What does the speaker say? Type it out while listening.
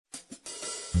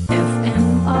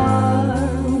FMR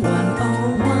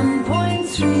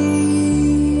 101.3.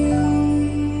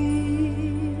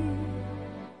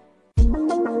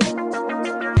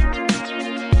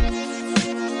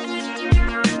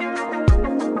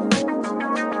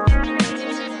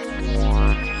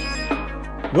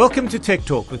 Welcome to Tech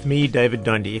Talk with me, David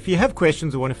Dondi. If you have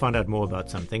questions or want to find out more about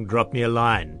something, drop me a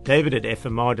line,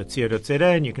 david@fmr.co.za,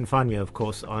 and you can find me, of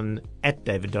course, on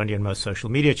 @DavidDondi on most social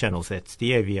media channels. That's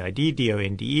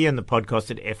DavidDonde, and the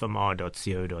podcast at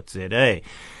fmr.co.za.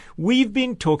 We've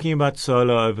been talking about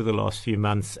solar over the last few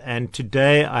months, and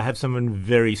today I have someone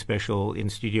very special in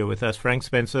studio with us, Frank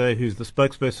Spencer, who's the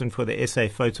spokesperson for the SA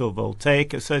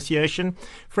Photovoltaic Association.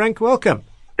 Frank, welcome.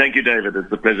 Thank you, David.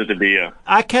 It's a pleasure to be here.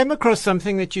 I came across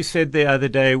something that you said the other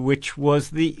day, which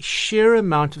was the sheer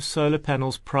amount of solar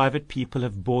panels private people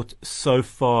have bought so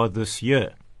far this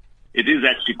year. It is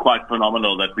actually quite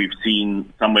phenomenal that we've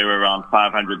seen somewhere around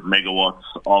 500 megawatts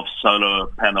of solar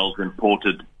panels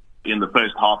imported in the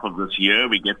first half of this year.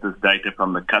 We get this data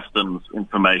from the customs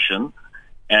information,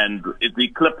 and it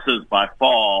eclipses by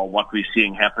far what we're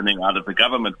seeing happening out of the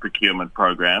government procurement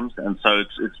programs. And so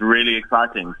it's really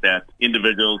exciting that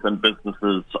individuals and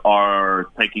businesses are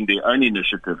taking their own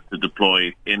initiative to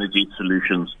deploy energy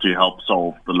solutions to help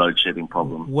solve the load shedding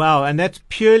problem. Wow, and that's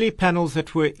purely panels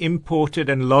that were imported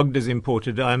and logged as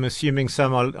imported. I'm assuming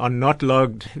some are not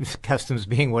logged, customs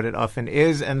being what it often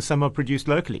is, and some are produced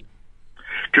locally.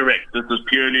 Correct. This is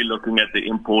purely looking at the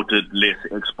imported, less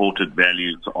exported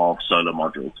values of solar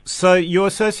modules. So your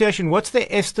association, what's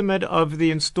the estimate of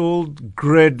the installed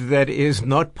grid that is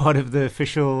not part of the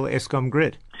official Eskom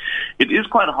grid? It is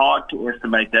quite hard to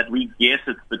estimate that. We guess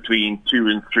it's between 2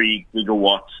 and 3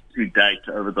 gigawatts to date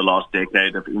over the last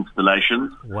decade of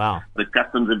installations. Wow. The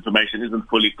customs information isn't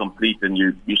fully complete, and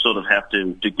you sort of have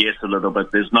to guess a little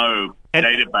bit. There's no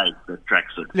database that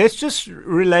tracks it. Let's just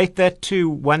relate that to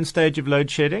one stage of load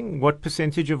shedding. What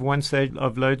percentage of one stage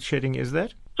of load shedding is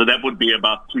that? So that would be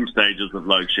about 2 stages of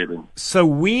load shedding. So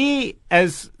we,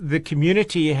 as the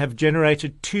community, have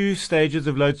generated 2 stages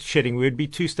of load shedding. We'd be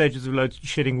 2 stages of load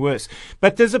shedding worse.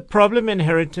 But there's a problem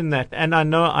inherent in that. And I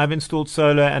know I've installed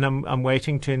solar, and I'm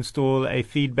waiting to install a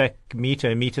feedback meter,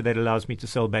 a meter that allows me to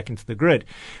sell back into the grid.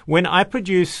 When I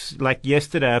produce, like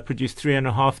yesterday, I produced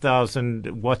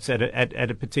 3,500 watts at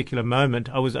a particular moment.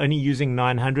 I was only using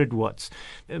 900 watts.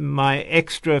 My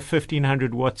extra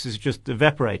 1,500 watts is just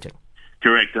evaporating.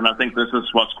 Correct, and I think this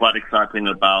is what's quite exciting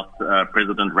about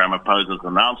President Ramaphosa's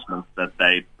announcement, that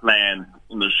they plan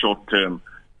in the short term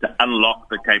to unlock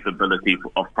the capability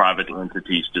of private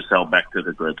entities to sell back to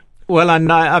the grid. Well,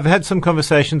 I've had some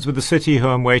conversations with the city who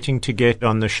I'm waiting to get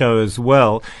on the show as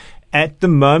well. At the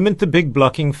moment, the big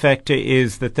blocking factor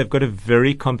is that they've got a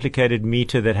very complicated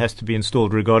meter that has to be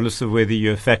installed, regardless of whether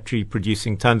you're a factory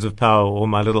producing tons of power or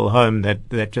my little home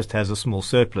that just has a small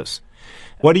surplus.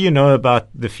 What do you know about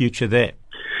the future there?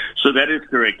 So that is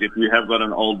correct. If you have got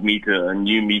an old meter, a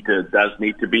new meter does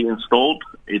need to be installed.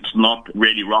 It's not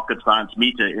really rocket science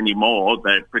meter anymore.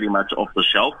 They're pretty much off the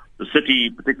shelf. The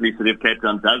city, particularly City of Cape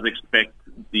Town, does expect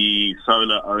the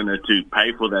solar owner to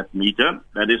pay for that meter.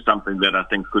 That is something that I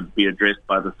think could be addressed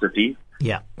by the city.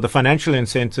 Yeah. The financial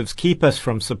incentives keep us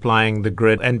from supplying the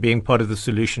grid and being part of the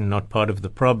solution, not part of the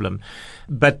problem.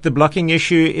 But the blocking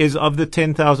issue is of the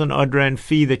 10,000 odd rand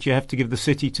fee that you have to give the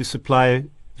city to supply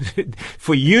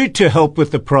for you to help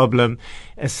with the problem.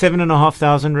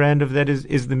 7,500 rand of that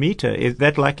is the meter. Is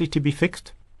that likely to be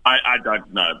fixed? I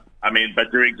don't know. I mean,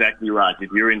 but you're exactly right.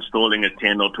 If you're installing a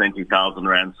 10 or 20,000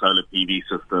 rand solar PV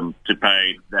system, to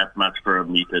pay that much for a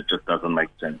meter just doesn't make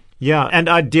sense. Yeah, and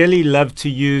I'd dearly love to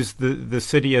use the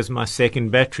city as my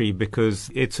second battery because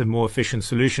it's a more efficient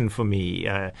solution for me.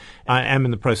 I am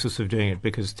in the process of doing it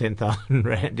because 10,000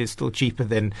 rand is still cheaper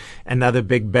than another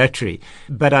big battery.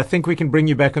 But I think we can bring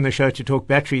you back on the show to talk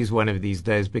batteries one of these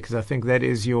days, because I think that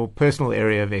is your personal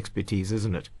area of expertise,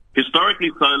 isn't it? Historically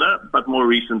solar, but more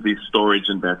recently storage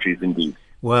and batteries indeed.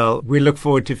 Well, we look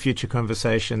forward to future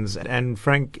conversations. And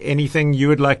Frank, anything you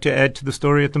would like to add to the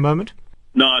story at the moment?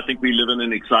 No, I think we live in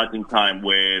an exciting time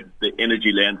where the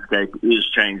energy landscape is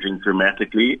changing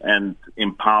dramatically and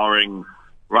empowering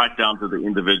right down to the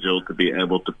individual to be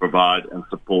able to provide and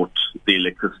support the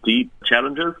electricity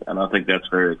challenges. And I think that's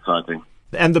very exciting.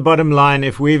 And the bottom line,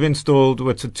 if we've installed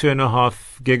what's a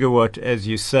 2.5 gigawatt, as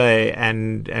you say,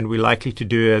 and we're likely to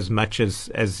do as much as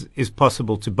is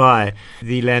possible to buy,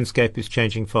 the landscape is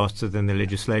changing faster than the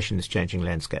legislation is changing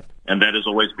landscape. And that has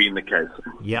always been the case.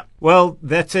 Yeah. Well,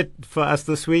 that's it for us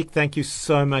this week. Thank you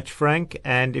so much, Frank.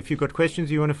 And if you've got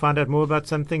questions, you want to find out more about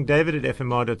something,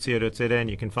 david@fmr.co.za, and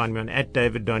you can find me on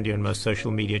 @DavidDonde on most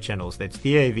social media channels. That's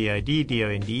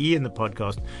DavidDonde, and the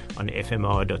podcast on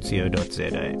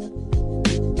fmr.co.za.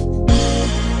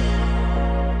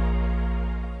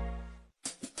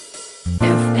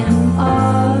 If